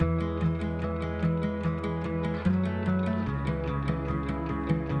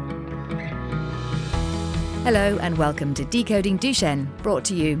Hello and welcome to Decoding Duchenne, brought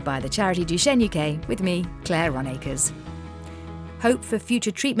to you by the charity Duchenne UK with me, Claire Ronacres. Hope for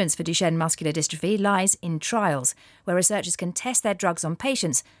future treatments for Duchenne muscular dystrophy lies in trials, where researchers can test their drugs on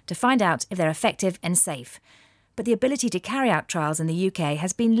patients to find out if they're effective and safe. But the ability to carry out trials in the UK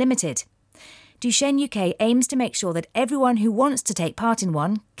has been limited. Duchenne UK aims to make sure that everyone who wants to take part in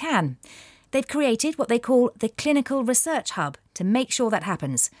one can. They've created what they call the Clinical Research Hub to make sure that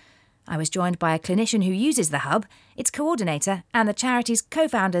happens. I was joined by a clinician who uses the hub, its coordinator, and the charity's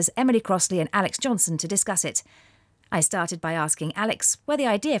co-founders Emily Crossley and Alex Johnson to discuss it. I started by asking Alex where the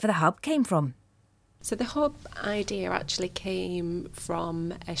idea for the hub came from. So the hub idea actually came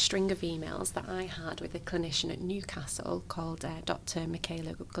from a string of emails that I had with a clinician at Newcastle called Dr.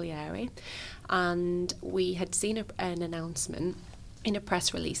 Michela Guglieri, and we had seen an announcement in a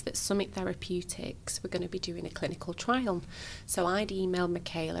press release that Summit Therapeutics were going to be doing a clinical trial. So I'd emailed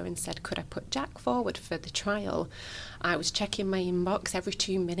Michaela and said, could I put Jack forward for the trial? I was checking my inbox every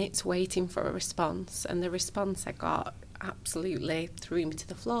 2 minutes waiting for a response, and the response I got absolutely threw me to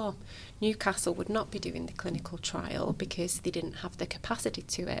the floor. Newcastle would not be doing the clinical trial because they didn't have the capacity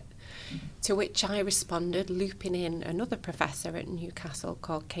to it. To which I responded, looping in another professor at Newcastle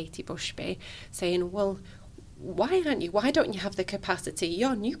called Katie Bushby, saying, well, why don't you have the capacity?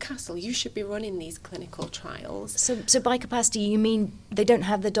 You're Newcastle, you should be running these clinical trials. So by capacity, you mean they don't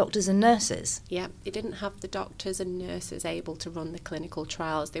have the doctors and nurses? Yeah, they didn't have the doctors and nurses able to run the clinical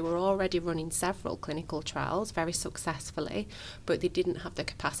trials. They were already running several clinical trials very successfully, but they didn't have the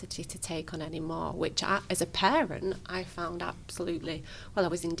capacity to take on any more, which as a parent, I found absolutely, I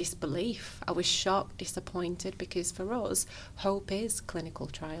was in disbelief. I was shocked, disappointed, because for us, hope is clinical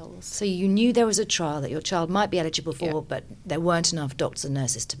trials. So you knew there was a trial that your child might be eligible for, but there weren't enough doctors and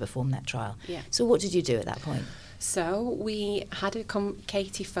nurses to perform that trial. Yeah. So what did you do at that point? So we had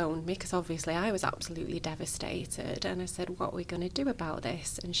Katie phoned me, because obviously I was absolutely devastated, and I said, what are we going to do about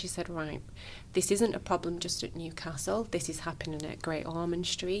this? And she said, right, this isn't a problem just at Newcastle, this is happening at Great Ormond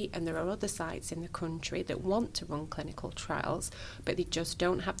Street, and there are other sites in the country that want to run clinical trials, but they just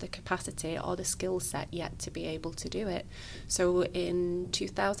don't have the capacity or the skill set yet to be able to do it. So in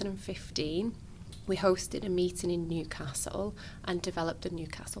 2015, we hosted a meeting in Newcastle and developed the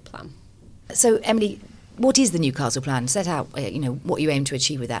Newcastle plan. So, Emily, what is the Newcastle plan? Set out, what you aim to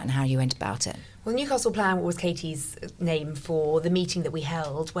achieve with that and how you went about it. Well, the Newcastle Plan was Katie's name for the meeting that we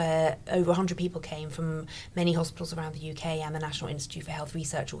held, where over 100 people came from many hospitals around the UK, and the National Institute for Health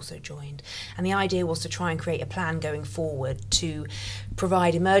Research also joined. And the idea was to try and create a plan going forward to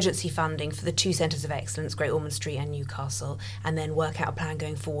provide emergency funding for the two centres of excellence, Great Ormond Street and Newcastle, and then work out a plan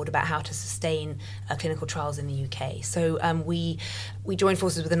going forward about how to sustain clinical trials in the UK. So we joined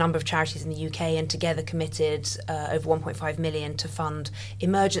forces with a number of charities in the UK and together committed over 1.5 million to fund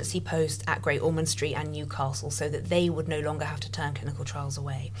emergency posts at Great Ormond Street and Newcastle, so that they would no longer have to turn clinical trials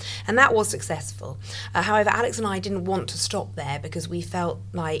away. And that was successful. However, Alex and I didn't want to stop there, because we felt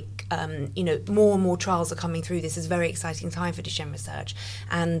like, more and more trials are coming through. This is a very exciting time for Duchenne research.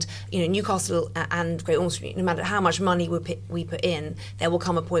 And, Newcastle and Great Ormond Street, no matter how much money we put in, there will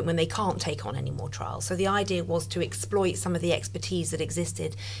come a point when they can't take on any more trials. So the idea was to exploit some of the expertise that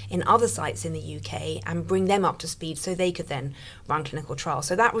existed in other sites in the UK and bring them up to speed so they could then run clinical trials.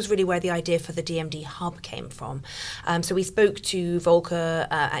 So that was really where the idea for the DMD hub came from. So we spoke to Volker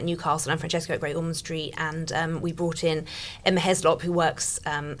at Newcastle and Francesco at Great Ormond Street, and we brought in Emma Heslop, who works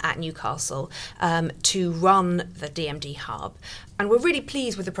at Newcastle, to run the DMD hub. And we're really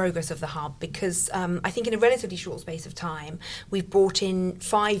pleased with the progress of the hub, because I think in a relatively short space of time, we've brought in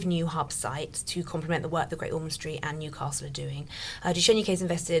 5 new hub sites to complement the work that Great Ormond Street and Newcastle are doing. Duchenne UK has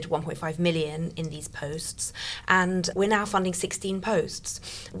invested 1.5 million in these posts, and we're now funding 16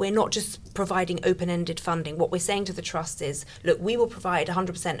 posts. We're not just providing open-ended funding. What we're saying to the trust is, look, we will provide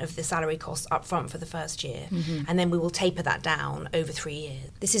 100% of the salary costs up front for the first year, and then we will taper that down over 3 years.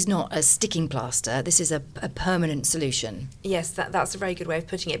 This is not a sticking plaster, this is a permanent solution. Yes, that's a very good way of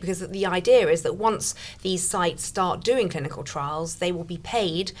putting it, because the idea is that once these sites start doing clinical trials, they will be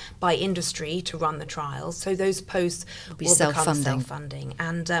paid by industry to run the trials. So those posts will become self-funding.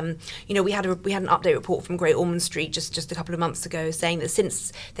 And we had an update report from Great Ormond Street just a couple of months ago saying that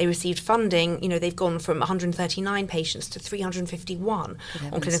since they received funding, they've gone from 139 patients to 351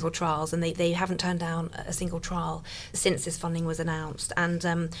 on clinical trials, and they haven't turned down a single trial since this funding was announced.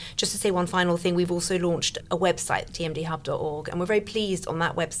 And just to say one final thing, we've also launched a website, tmdhub.org, and we're very pleased on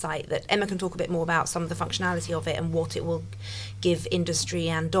that website that Emma can talk a bit more about some of the functionality of it and what it will give industry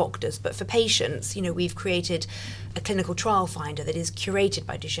and doctors. But for patients, we've created a clinical trial finder that is curated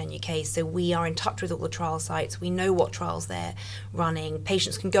by Duchenne UK, so we are in touch with all the trial sites. We know what trials they're running.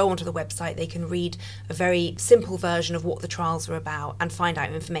 Patients can go onto the website, they can read a very simple version of what the trials are about and find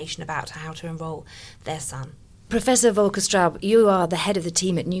out information about how to enrol their son. Professor Volker Straub, you are the head of the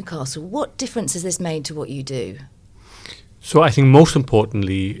team at Newcastle. What difference has this made to what you do? So I think most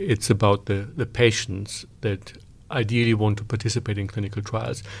importantly, it's about the patients that ideally want to participate in clinical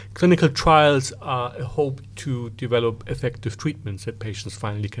trials. Clinical trials are a hope to develop effective treatments that patients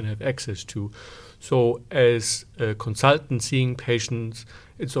finally can have access to. So as a consultant seeing patients,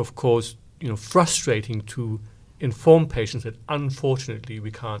 it's of course frustrating to inform patients that unfortunately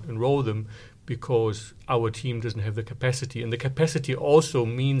we can't enroll them because our team doesn't have the capacity. And the capacity also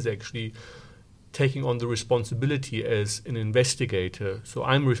means actually taking on the responsibility as an investigator. So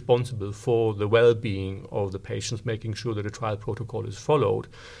I'm responsible for the well-being of the patients, making sure that a trial protocol is followed.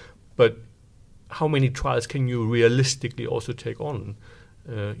 But how many trials can you realistically also take on?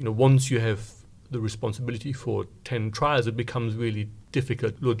 Once you have the responsibility for 10 trials, it becomes really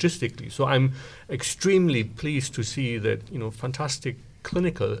difficult logistically. So I'm extremely pleased to see that fantastic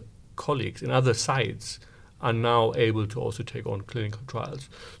clinical colleagues in other sites are now able to also take on clinical trials.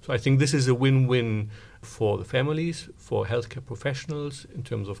 So I think this is a win-win for the families, for healthcare professionals in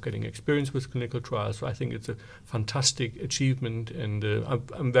terms of getting experience with clinical trials. So I think it's a fantastic achievement, and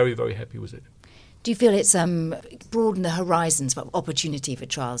I'm very, very happy with it. Do you feel it's broadened the horizons of opportunity for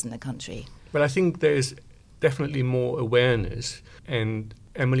trials in the country? Well, I think there's definitely more awareness, and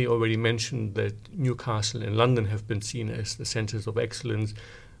Emily already mentioned that Newcastle and London have been seen as the centres of excellence,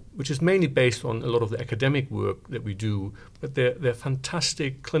 which is mainly based on a lot of the academic work that we do, but there are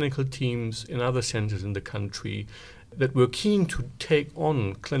fantastic clinical teams in other centres in the country that were keen to take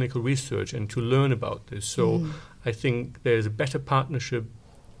on clinical research and to learn about this. So I think there's a better partnership,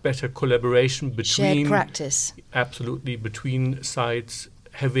 better collaboration between... Shared practice. Absolutely, between sites,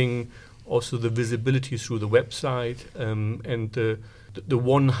 having also the visibility through the website and the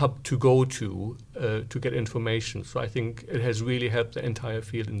one hub to go to get information. So I think it has really helped the entire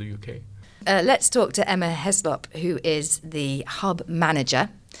field in the UK. Let's talk to Emma Heslop, who is the hub manager.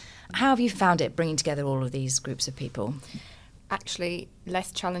 How have you found it bringing together all of these groups of people? Actually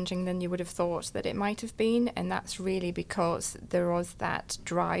less challenging than you would have thought that it might have been, and that's really because there was that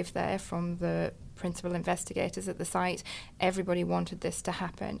drive there from the principal investigators at the site. Everybody wanted this to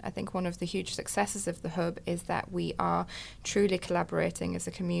happen. I think one of the huge successes of the hub is that we are truly collaborating as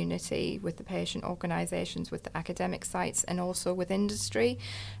a community with the patient organisations, with the academic sites, and also with industry.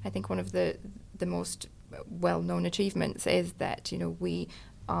 I think one of the most well-known achievements is that we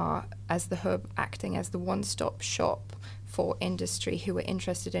are, as the hub, acting as the one-stop shop for industry who are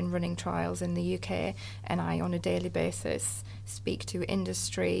interested in running trials in the UK, and I on a daily basis speak to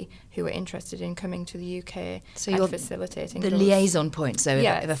industry who are interested in coming to the UK so and facilitating the those. Liaison point. So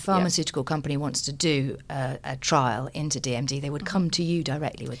Yes, if a pharmaceutical company wants to do a trial into DMD, they would come to you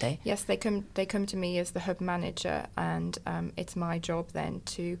directly, would they? Yes, they come to me as the hub manager, and it's my job then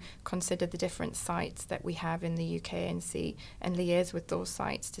to consider the different sites that we have in the UK and liaise with those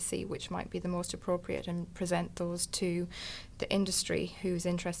sites to see which might be the most appropriate and present those to the industry who's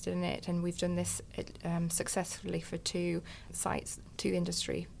interested in it. And we've done this successfully for 2 sites, 2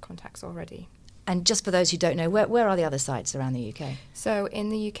 industry contacts already. And just for those who don't know, where are the other sites around the UK? So in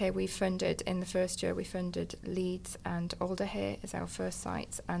the UK, in the first year, we funded Leeds and Alderhay as our first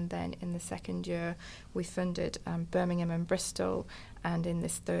sites. And then in the second year, we funded Birmingham and Bristol. And in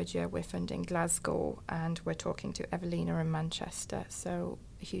this third year, we're funding Glasgow, and we're talking to Evelina and Manchester. So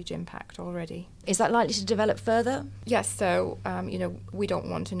a huge impact already. Is that likely to develop further? Yes, so we don't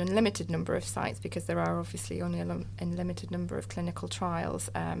want an unlimited number of sites because there are obviously only a limited number of clinical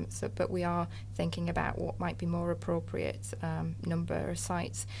trials. But we are thinking about what might be more appropriate number of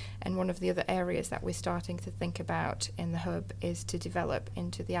sites. And one of the other areas that we're starting to think about in the hub is to develop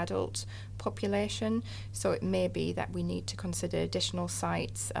into the adult population. So it may be that we need to consider additional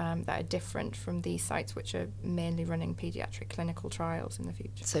sites that are different from these sites which are mainly running paediatric clinical trials in the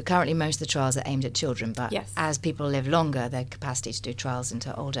future. So currently most of the trials are aimed at children, but yes, as people live longer, their capacity to do trials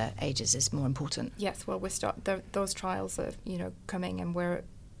into older ages is more important. Yes, well, those trials are coming, and we're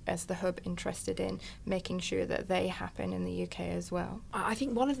as the hub interested in making sure that they happen in the UK as well? I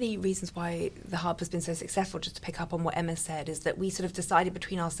think one of the reasons why the hub has been so successful, just to pick up on what Emma said, is that we sort of decided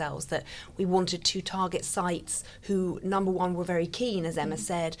between ourselves that we wanted to target sites who, number one, were very keen, as Emma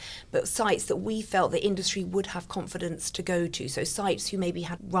said, but sites that we felt the industry would have confidence to go to. So sites who maybe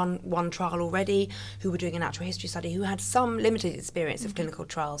had run one trial already, who were doing a natural history study, who had some limited experience of clinical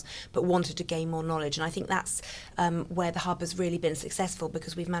trials, but wanted to gain more knowledge. And I think that's where the hub has really been successful,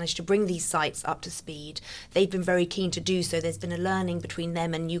 because we've managed to bring these sites up to speed. They've been very keen to do so. There's been a learning between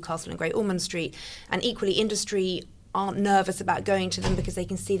them and Newcastle and Great Ormond Street. And equally, industry aren't nervous about going to them because they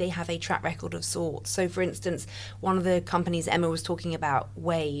can see they have a track record of sorts. So, for instance, one of the companies Emma was talking about,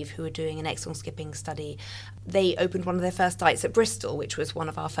 Wave, who are doing an exon skipping study, they opened one of their first sites at Bristol, which was one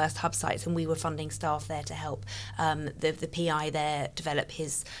of our first hub sites, and we were funding staff there to help the PI there develop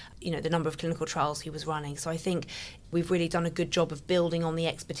his, the number of clinical trials he was running. So I think we've really done a good job of building on the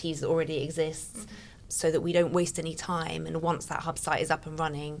expertise that already exists, so that we don't waste any time, and once that hub site is up and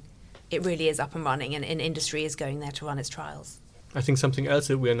running, it really is up and running, and industry is going there to run its trials. I think something else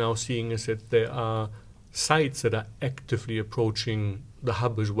that we are now seeing is that there are sites that are actively approaching the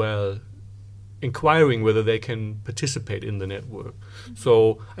hub as well, inquiring whether they can participate in the network.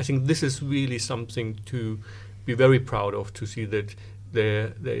 So I think this is really something to be very proud of, to see that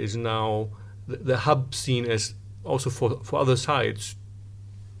there is now the hub seen as also for other sites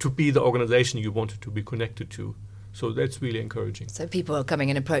to be the organization you wanted to be connected to. So that's really encouraging. So people are coming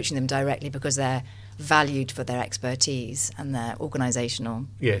and approaching them directly because they're valued for their expertise and their organisational...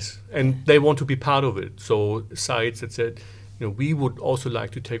 Yes, and they want to be part of it. So sites that said, we would also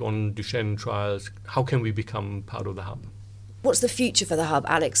like to take on Duchenne trials. How can we become part of the hub? What's the future for the hub,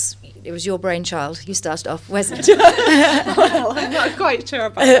 Alex? It was your brainchild. You started off. Where's it? Well, I'm not quite sure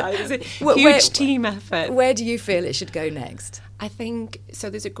about that. It's a huge team effort. Where do you feel it should go next? I think, so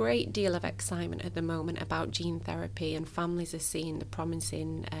there's a great deal of excitement at the moment about gene therapy, and families are seeing the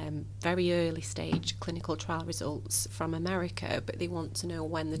promising very early stage clinical trial results from America, but they want to know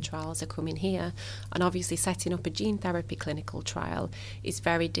when the trials are coming here. And obviously setting up a gene therapy clinical trial is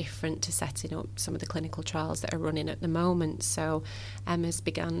very different to setting up some of the clinical trials that are running at the moment. So Emma's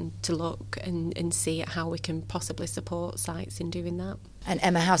begun to look and see at how we can possibly support sites in doing that. And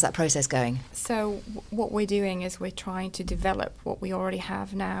Emma, how's that process going? So what we're doing is we're trying to develop what we already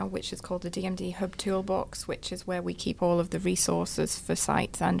have now, which is called the DMD Hub Toolbox, which is where we keep all of the resources for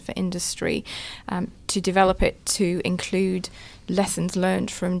sites and for industry, to develop it to include lessons learned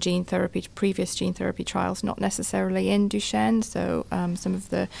from previous gene therapy trials, not necessarily in Duchenne. So some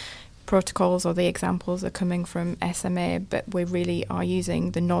of the protocols or the examples are coming from SMA, but we really are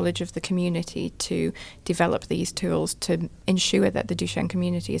using the knowledge of the community to develop these tools to ensure that the Duchenne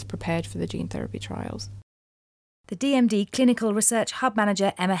community is prepared for the gene therapy trials. The DMD Clinical Research Hub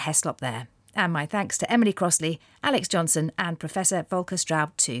Manager Emma Heslop there. And my thanks to Emily Crossley, Alex Johnson and Professor Volker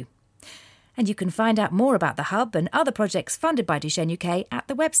Straub too. And you can find out more about the Hub and other projects funded by Duchenne UK at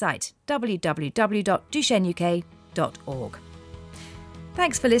the website www.duchenneuk.org.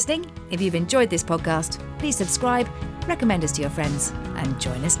 Thanks for listening. If you've enjoyed this podcast, please subscribe, recommend us to your friends, and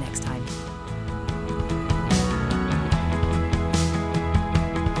join us next time.